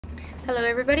Hello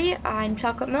everybody, I'm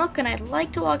Chocolate Milk and I'd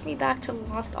like to welcome you back to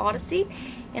Lost Odyssey.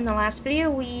 In the last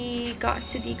video we got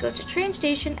to the go-to train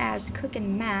station as Cooke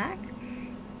and Mack.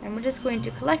 And we're just going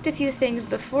to collect a few things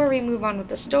before we move on with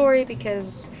the story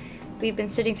because we've been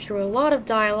sitting through a lot of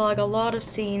dialogue, a lot of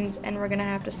scenes, and we're gonna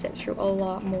have to sit through a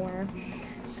lot more.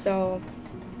 So,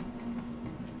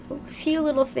 a few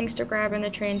little things to grab in the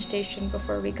train station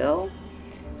before we go.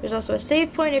 There's also a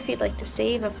save point if you'd like to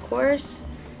save, of course.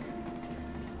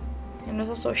 And there's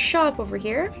also a shop over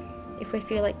here, if we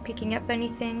feel like picking up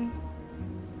anything.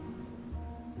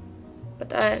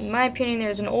 But in my opinion,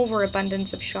 there's an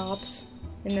overabundance of shops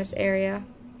in this area.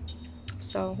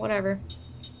 So, whatever.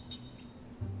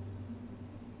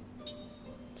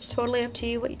 It's totally up to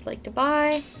you what you'd like to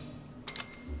buy.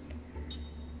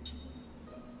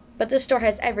 But this store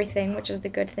has everything, which is the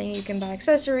good thing. You can buy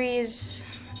accessories,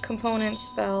 components,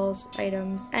 spells,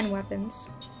 items, and weapons.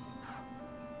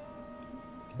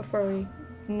 Before we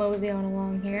mosey on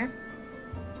along here.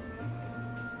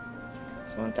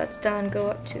 So once that's done, go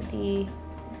up to the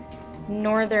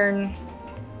northern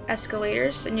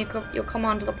escalators and you'll come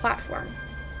onto the platform.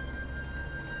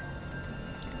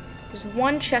 There's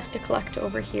one chest to collect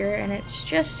over here and it's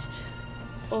just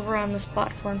over on this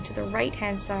platform to the right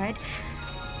hand side.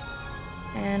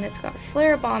 And it's got a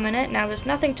Flara Bomb in it. Now there's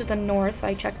nothing to the north.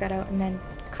 I checked that out and then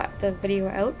cut the video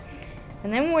out.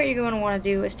 And then what you're going to want to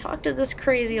do is talk to this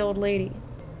crazy old lady.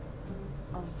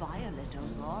 A violet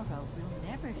Aurora will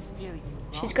never steer you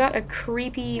wrong. She's got a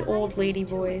creepy old lady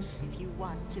voice. If you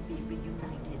want to be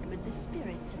reunited with the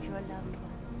spirits of your loved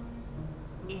ones.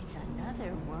 It's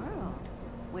another world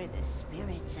where the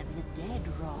spirits of the dead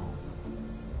roam.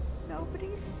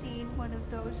 Nobody's seen one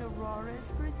of those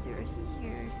Auroras for 30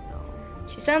 years though.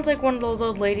 She sounds like one of those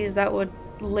old ladies that would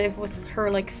live with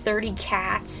her like 30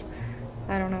 cats.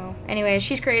 I don't know. Anyway,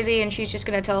 she's crazy and she's just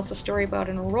going to tell us a story about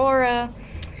an Aurora.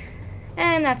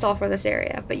 And that's all for this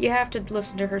area. But you have to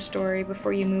listen to her story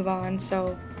before you move on,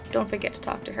 so don't forget to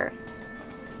talk to her.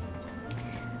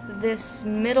 This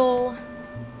middle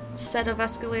set of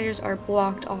escalators are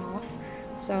blocked off,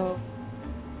 so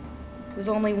there's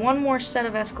only one more set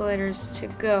of escalators to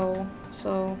go.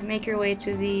 So make your way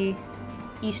to the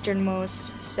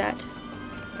easternmost set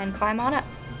and climb on up.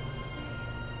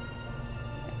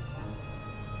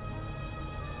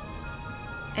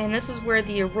 And this is where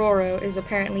the Aurora is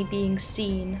apparently being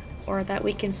seen, or that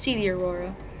we can see the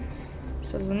Aurora.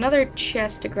 So there's another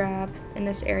chest to grab in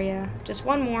this area. Just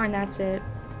one more and that's it.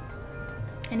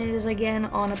 And it is again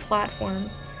on a platform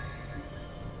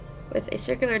with a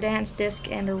circular dance disc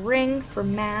and a ring for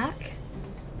Mack.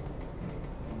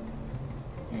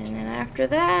 And then after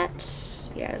that,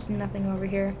 yeah, there's nothing over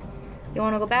here. You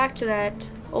want to go back to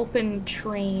that open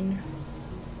train.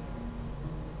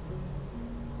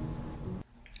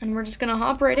 And we're just gonna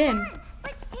hop right in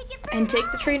and take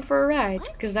the train for a ride,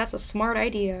 because that's a smart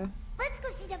idea. Let's go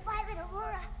see the violet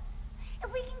Aurora.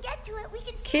 If we can get to it, we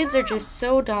can see Kids are just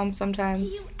so dumb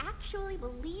sometimes. Do you actually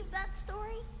believe that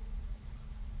story?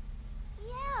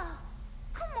 Yeah.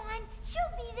 Come on, she'll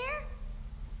be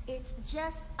there. It's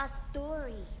just a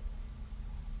story.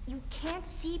 You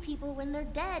can't see people when they're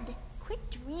dead. Quit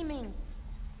dreaming.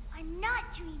 I'm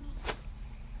not dreaming.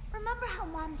 Remember how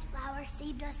Mom's flower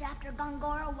saved us after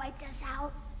Gongora wiped us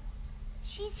out?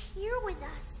 She's here with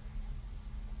us.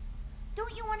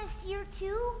 Don't you want to see her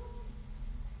too?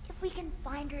 If we can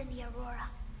find her in the Aurora,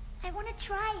 I want to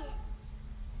try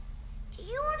it. Do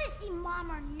you want to see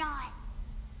Mom or not?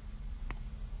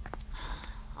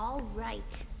 All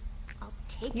right. I'll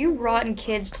take You rotten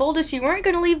kids told us you weren't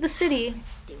going to leave the city.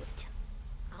 Let's do it.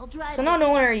 I'll drive. So not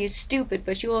only are you stupid,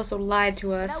 but you also lied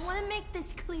to us. I want to make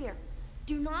this clear.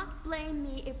 Do not blame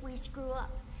me if we screw up.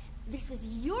 This was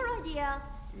your idea,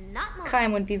 not mine.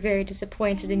 Kaim would be very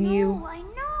disappointed in you. I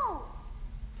know.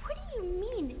 What do you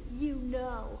mean, you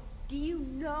know? Do you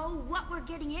know what we're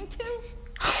getting into?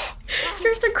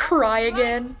 Starts to cry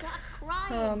again. Stop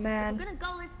crying. Oh man. We're gonna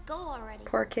go, let's go already.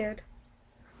 Poor kid.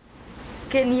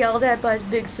 Getting yelled at by his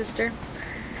big sister.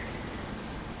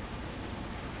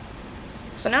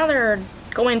 So now they're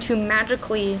going to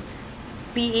magically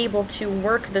be able to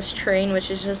work this train,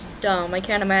 which is just dumb. I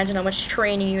can't imagine how much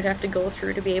training you'd have to go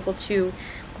through to be able to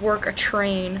work a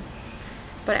train.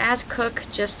 But as Cooke,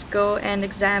 just go and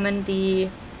examine the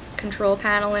control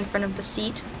panel in front of the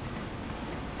seat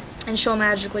and she'll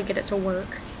magically get it to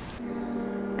work.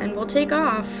 And we'll take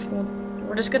off.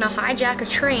 We're just gonna hijack a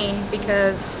train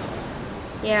because,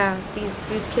 yeah,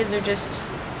 these kids are just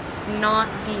not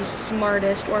the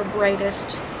smartest or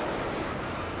brightest.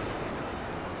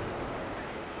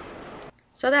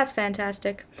 So that's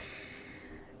fantastic.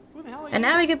 Who the hell are And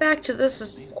now we get back to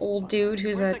this old dude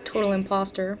who's a total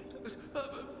imposter.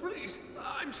 Please,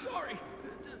 I'm sorry.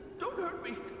 Don't hurt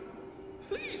me.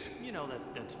 Please. You know,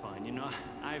 that's fine. You know,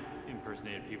 I've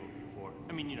impersonated people before.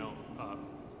 I mean, you know,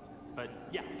 but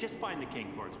yeah, just find the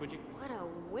king for us, would you? What a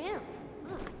wimp.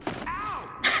 Ugh. Ow!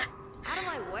 Out of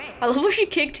my way. I love how she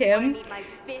kicked Wanna him. meet my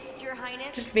fist, Your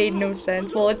Highness? Just made no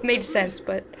sense. Well, it made sense,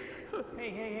 but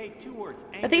Hey, 2 words.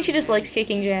 I think she just likes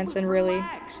kicking Jansen, really.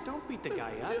 Relax. Don't beat the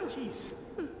guy up. Jeez.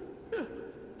 Yeah,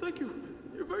 thank you.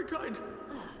 You're very kind.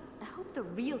 I hope the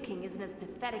real king isn't as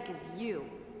pathetic as you.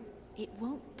 It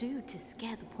won't do to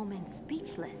scare the poor man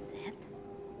speechless, Seth.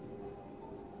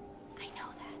 I know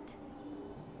that.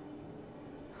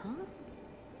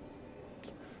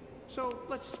 Huh? So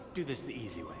let's do this the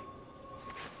easy way.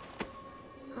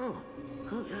 Oh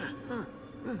yes.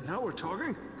 Now we're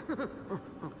talking.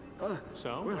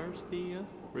 So where's the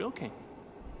real king?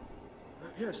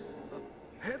 Yes.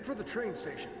 Head for the train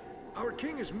station. Our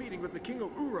king is meeting with the king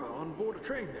of Aurora on board a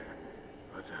train there.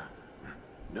 But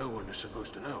no one is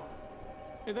supposed to know.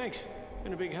 Hey, thanks.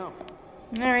 Been a big help.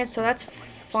 alright, so that's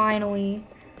finally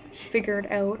figured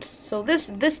out. So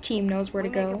this team knows where to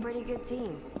We make a go. pretty good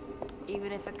team.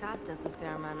 Even if it cost us a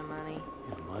fair amount of money.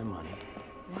 Yeah, my money.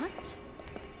 What?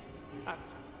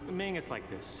 Ming, it's like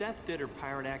this. Seth did her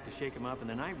pirate act to shake him up, and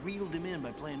then I reeled him in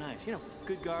by playing nice. You know,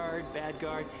 good guard, bad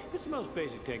guard. It's the most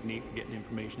basic technique for getting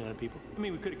information out of people. I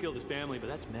mean, we could have killed his family, but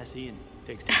that's messy and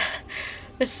takes time.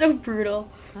 That's so brutal.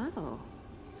 Oh.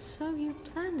 So you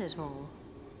planned it all.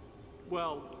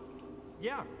 Well,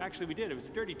 yeah, actually we did. It was a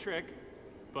dirty trick.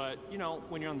 But, you know,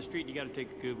 when you're on the street, you gotta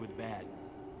take the good with the bad.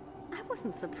 I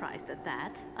wasn't surprised at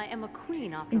that. I am a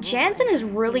queen after all. Jansen is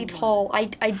I've really seen tall. worse.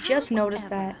 I just noticed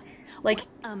However, that. Like,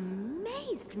 what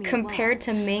amazed me compared was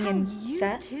to Ming how and you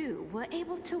Seth. two were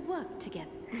able to work together.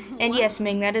 and yes,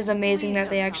 Ming, that is amazing Please that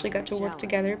they don't actually tell got me to you're work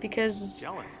together jealous. because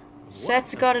Jealous? Of what?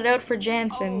 Seth's got it out for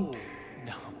Jansen. Oh,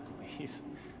 no, please.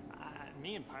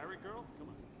 Me and Pirate Girl?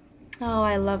 Come on. Oh,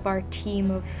 I love our team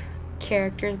of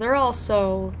characters. They're all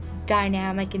so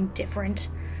dynamic and different.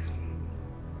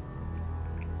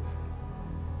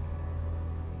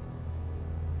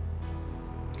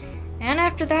 And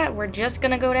after that, we're just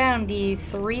gonna go down the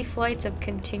 3 flights of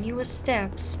continuous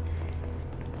steps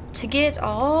to get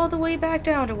all the way back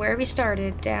down to where we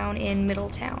started, down in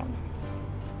Middletown.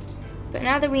 But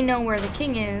now that we know where the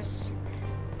king is,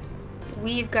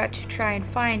 we've got to try and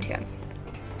find him.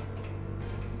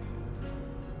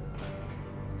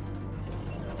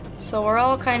 So we're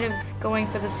all kind of going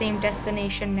for the same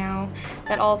destination now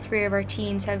that all 3 of our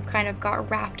teams have kind of got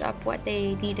wrapped up what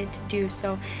they needed to do.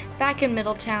 So back in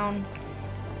Middletown,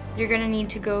 you're going to need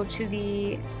to go to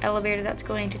the elevator that's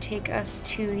going to take us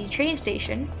to the train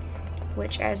station,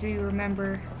 which, as we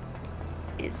remember,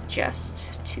 is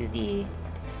just to the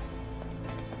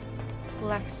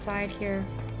left side here.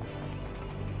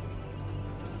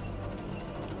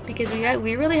 Because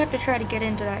we really have to try to get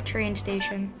into that train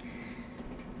station.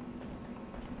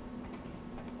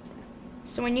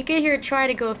 So when you get here, try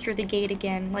to go through the gate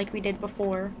again, like we did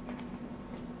before.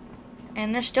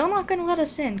 And they're still not going to let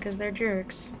us in, because they're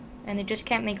jerks. And they just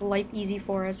can't make life easy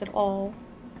for us at all.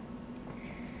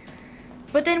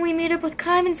 But then we meet up with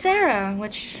Kyle and Sarah,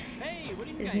 which Hey, what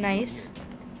are you is guys doing nice. here?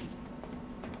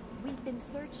 We've been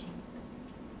searching.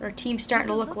 Our team's starting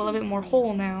to look a little bit more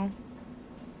whole now.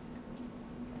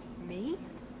 Me?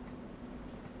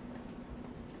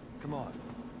 Come on.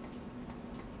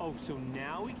 Oh, so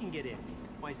now we can get in.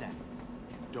 Why's that?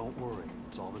 Don't worry.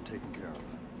 It's all been taken care of.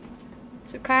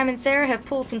 So Kyle and Sarah have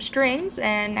pulled some strings,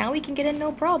 and now we can get in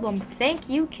no problem. Thank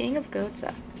you, King of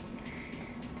Gotza.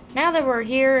 Now that we're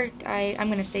here, I'm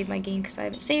going to save my game because I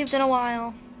haven't saved in a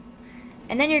while.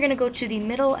 And then you're going to go to the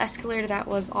middle escalator that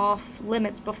was off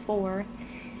limits before.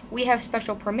 We have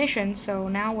special permission, so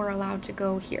now we're allowed to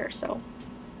go here. So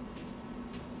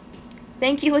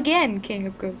thank you again, King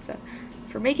of Gotza,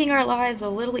 for making our lives a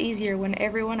little easier when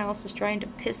everyone else is trying to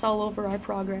piss all over our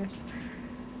progress.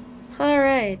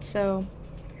 Alright, so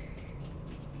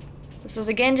this is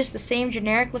again just the same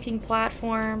generic looking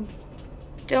platform.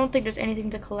 Don't think there's anything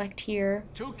to collect here.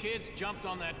 2 kids jumped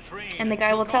on that train. And the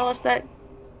guy will tell us that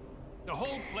The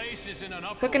whole place is in an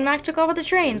uproar. Cooke and Mack took over the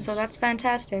train, so that's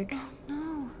fantastic.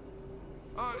 No.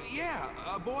 Yeah,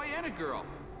 a boy and a girl.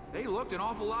 They looked an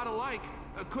awful lot alike.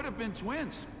 Could have been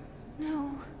twins.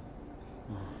 No.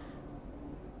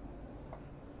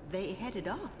 They headed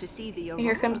off to see the Aurora. And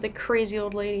here comes the crazy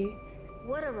old lady.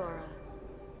 What Aurora?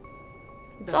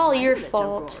 It's The all your violet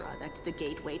fault, Aurora, that's the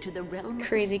gateway to the realm of the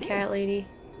crazy cat spirits. lady.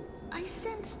 I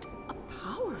sensed a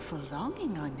powerful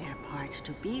longing on their part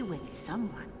to be with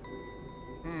someone.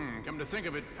 Come to think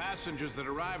of it, passengers that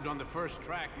arrived on the first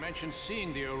track mentioned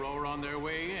seeing the Aurora on their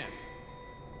way in.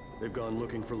 They've gone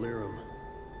looking for Lirum.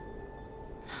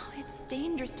 Oh, it's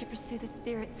dangerous to pursue the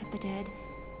spirits of the dead.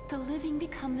 The living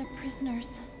become their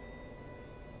prisoners.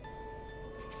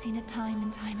 I've seen it time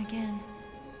and time again.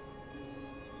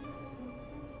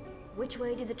 Which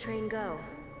way did the train go?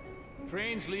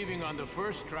 Trains leaving on the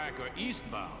first track are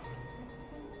eastbound.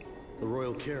 The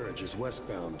royal carriage is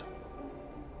westbound.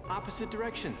 Opposite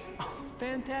directions. Oh,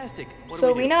 fantastic. What So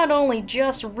do we do? not only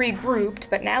just regrouped,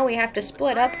 but now we have to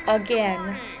split up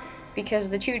again. Because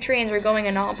the two trains were going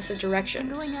in opposite I'm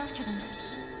directions. going after them.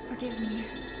 Forgive me.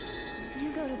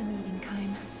 You go to the meeting,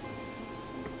 Kime.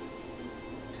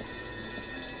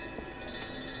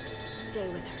 Stay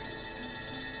with her.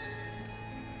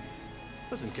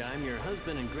 Listen, Kime, your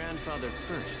husband and grandfather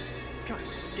first. Come on,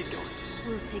 get going.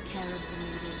 We'll take care of the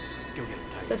meeting. Go get him,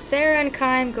 Tiger. So Sarah and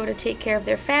Kime go to take care of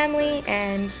their family,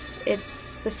 and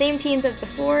it's the same teams as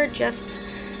before, just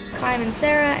Kime and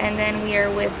Sarah, and then we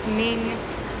are with Ming,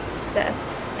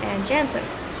 Seth, and Jansen.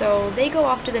 So they go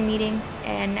off to the meeting,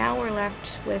 and now we're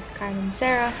left with Kime and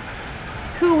Sarah,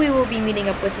 who we will be meeting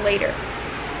up with later.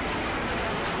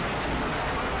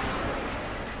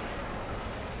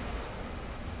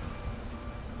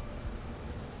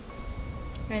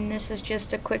 And this is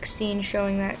just a quick scene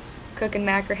showing that Cooke and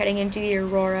Mack are heading into the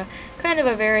Aurora. Kind of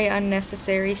a very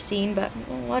unnecessary scene, but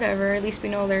whatever. At least we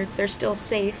know they're still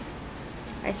safe,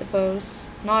 I suppose.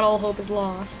 Not all hope is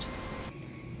lost.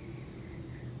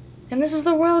 And this is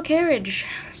the royal carriage.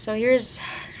 So here's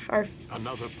our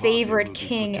favorite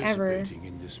king ever.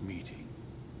 In this meeting.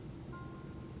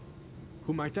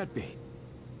 Who might that be?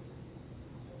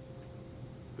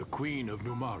 The Queen of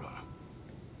Numara.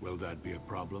 Will that be a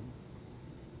problem?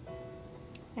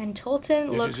 And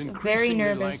Tolton looks very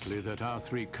nervous. It is increasingly likely that our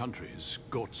three countries,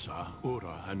 Gotza,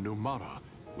 Ura, and Numara,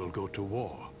 will go to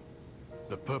war.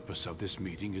 The purpose of this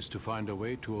meeting is to find a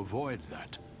way to avoid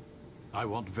that. I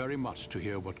want very much to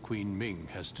hear what Queen Ming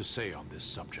has to say on this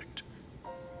subject.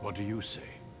 What do you say?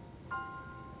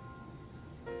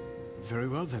 Very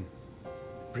well then.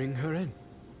 Bring her in.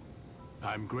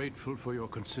 I'm grateful for your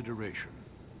consideration.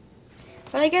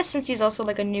 But I guess since he's also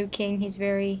like a new king, he's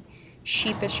very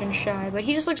sheepish and shy. But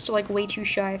he just looks like way too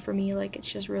shy for me. Like it's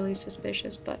just really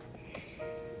suspicious. But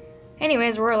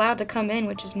anyways, we're allowed to come in,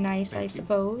 which is nice, I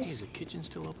suppose. Hey, is the kitchen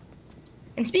still open?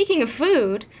 And speaking of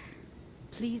food,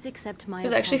 Please accept my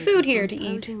there's actually apology food here for to eat.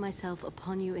 imposing myself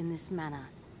upon you in this manner.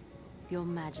 Your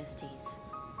Majesties.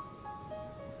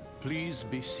 Please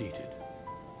be seated.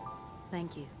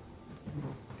 Thank you.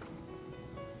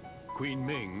 Queen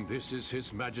Ming, this is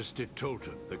His Majesty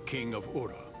Tolton, the King of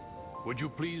Ura. Would you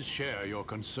please share your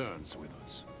concerns with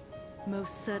us?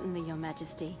 Most certainly, Your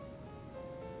Majesty.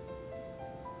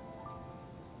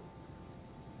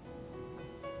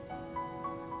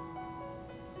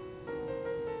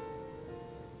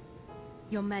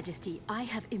 Your Majesty, I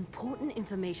have important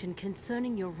information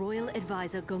concerning your royal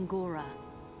advisor, Gongora.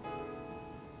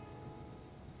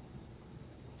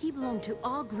 He belonged to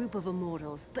our group of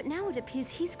immortals, but now it appears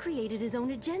he's created his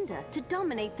own agenda to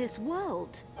dominate this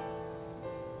world.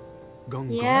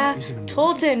 Gongora yeah, is an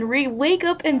immortal? Tolton, wake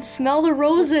up and smell the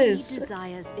roses. What he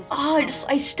desires is Oh,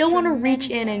 I still want to reach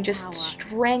in tremendous and just power.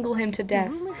 strangle him to The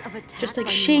death. rumors of attack Just like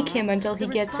by shake Numara, him until he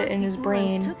the gets it in response his the Urans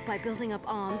brain. took by building up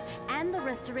arms and the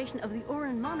restoration of the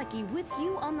Uran monarchy with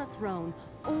you on the throne,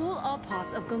 all are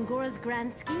parts of Gongora's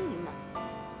grand scheme.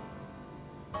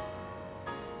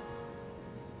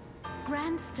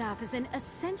 Grand Staff is an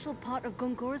essential part of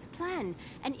Gongora's plan,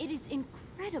 and it is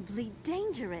incredibly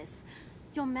dangerous.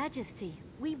 Your Majesty,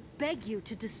 we beg you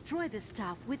to destroy the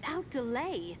staff without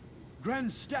delay.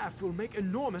 Grand Staff will make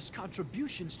enormous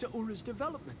contributions to Ura's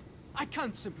development. I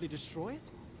can't simply destroy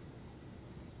it.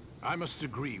 I must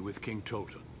agree with King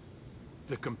Tolton.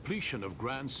 The completion of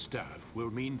Grand Staff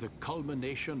will mean the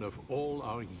culmination of all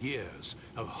our years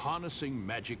of harnessing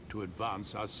magic to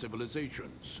advance our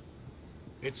civilizations.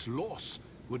 Its loss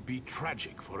would be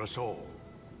tragic for us all.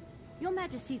 Your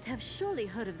Majesties have surely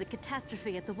heard of the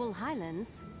catastrophe at the Wool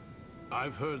Highlands.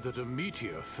 I've heard that a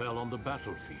meteor fell on the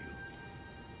battlefield.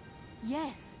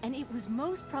 Yes, and it was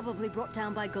most probably brought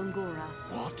down by Gongora.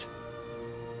 What?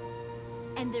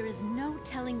 And there is no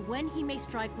telling when he may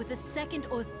strike with a second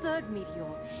or third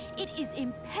meteor. It is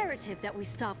imperative that we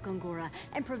stop Gongora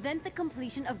and prevent the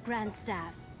completion of Grand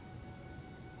Staff.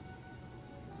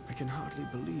 I can hardly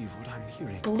believe what I'm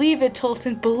hearing. Believe it,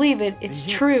 Tolton, believe it. It's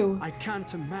And yet, true. I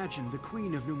can't imagine the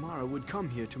Queen of Numara would come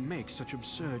here to make such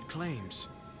absurd claims.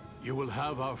 You will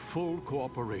have our full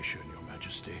cooperation, Your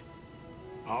Majesty.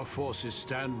 Our forces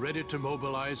stand ready to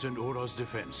mobilize in Ura's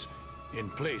defense. in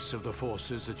place of the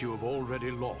forces that you have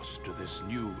already lost to this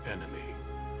new enemy.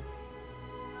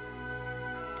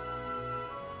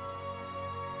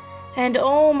 And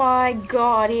oh my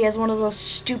god, he has one of those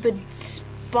stupid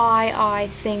spy eye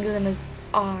things in his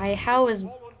eye. How is...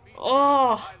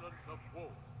 Oh!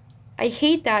 I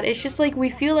hate that. It's just like we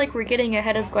feel like we're getting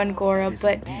ahead of Gongora,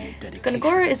 but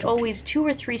Gongora is always 2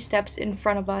 or 3 steps in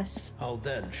front of us. How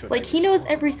then should Like, I he knows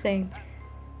respond? everything.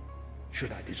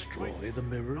 Should I destroy the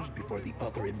mirrors before the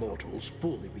other immortals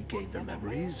fully regain their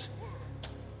memories?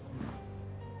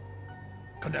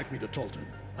 Connect me to Tolton.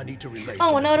 I need to relay Oh,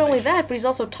 some and not only information. that, but he's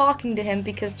also talking to him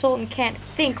because Tolton can't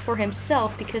think for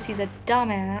himself because he's a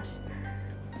dumbass.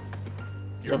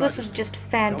 So Your this Majesty, is just tell the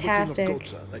fantastic. King of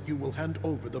Gotza that you will hand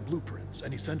over the blueprints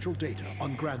and essential data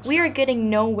on Grand We are Staff. getting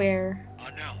nowhere.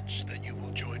 Announce that you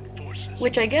will join forces.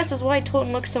 Which I guess is why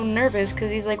Tolton looks so nervous,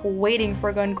 because he's like waiting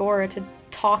for Gongora to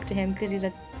talk to him, because he's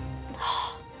a...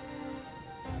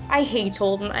 I hate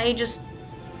Tolton.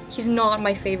 He's not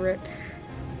my favorite.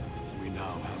 We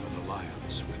now have an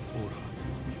alliance with Aurora.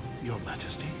 Your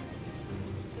Majesty?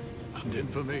 And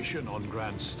information on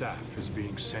Grand Staff is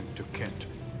being sent to Kent.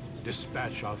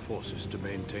 Dispatch our forces to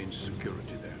maintain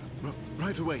security there.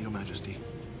 Right away, Your Majesty.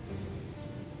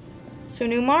 So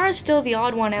Numara's still the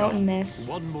odd one out in this.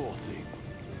 One more thing.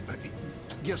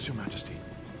 Yes, Your Majesty.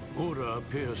 Aurora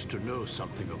appears to know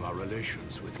something of our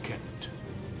relations with Kent.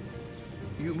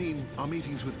 You mean our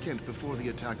meetings with Kent before the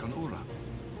attack on Aurora?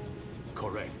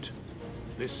 Correct.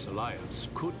 This alliance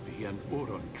could be an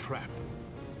Auron trap.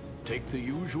 Take the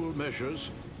usual measures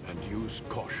and use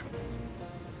caution.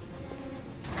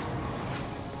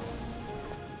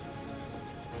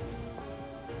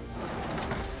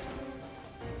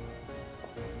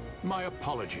 My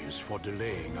apologies for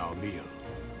delaying our meal.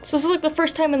 So this is like the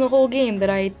first time in the whole game that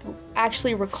I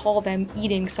actually recall them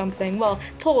eating something. Well,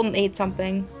 Tolton ate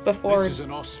something before... This is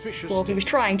an auspicious Well, he was day.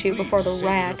 trying to before the Please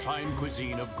savor rat the fine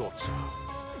cuisine of Gotza.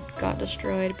 got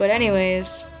destroyed. But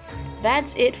anyways,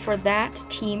 that's it for that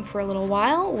team for a little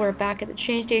while. We're back at the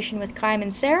train station with Kaim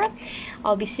and Sarah.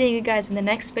 I'll be seeing you guys in the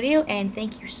next video, and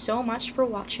thank you so much for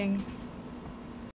watching.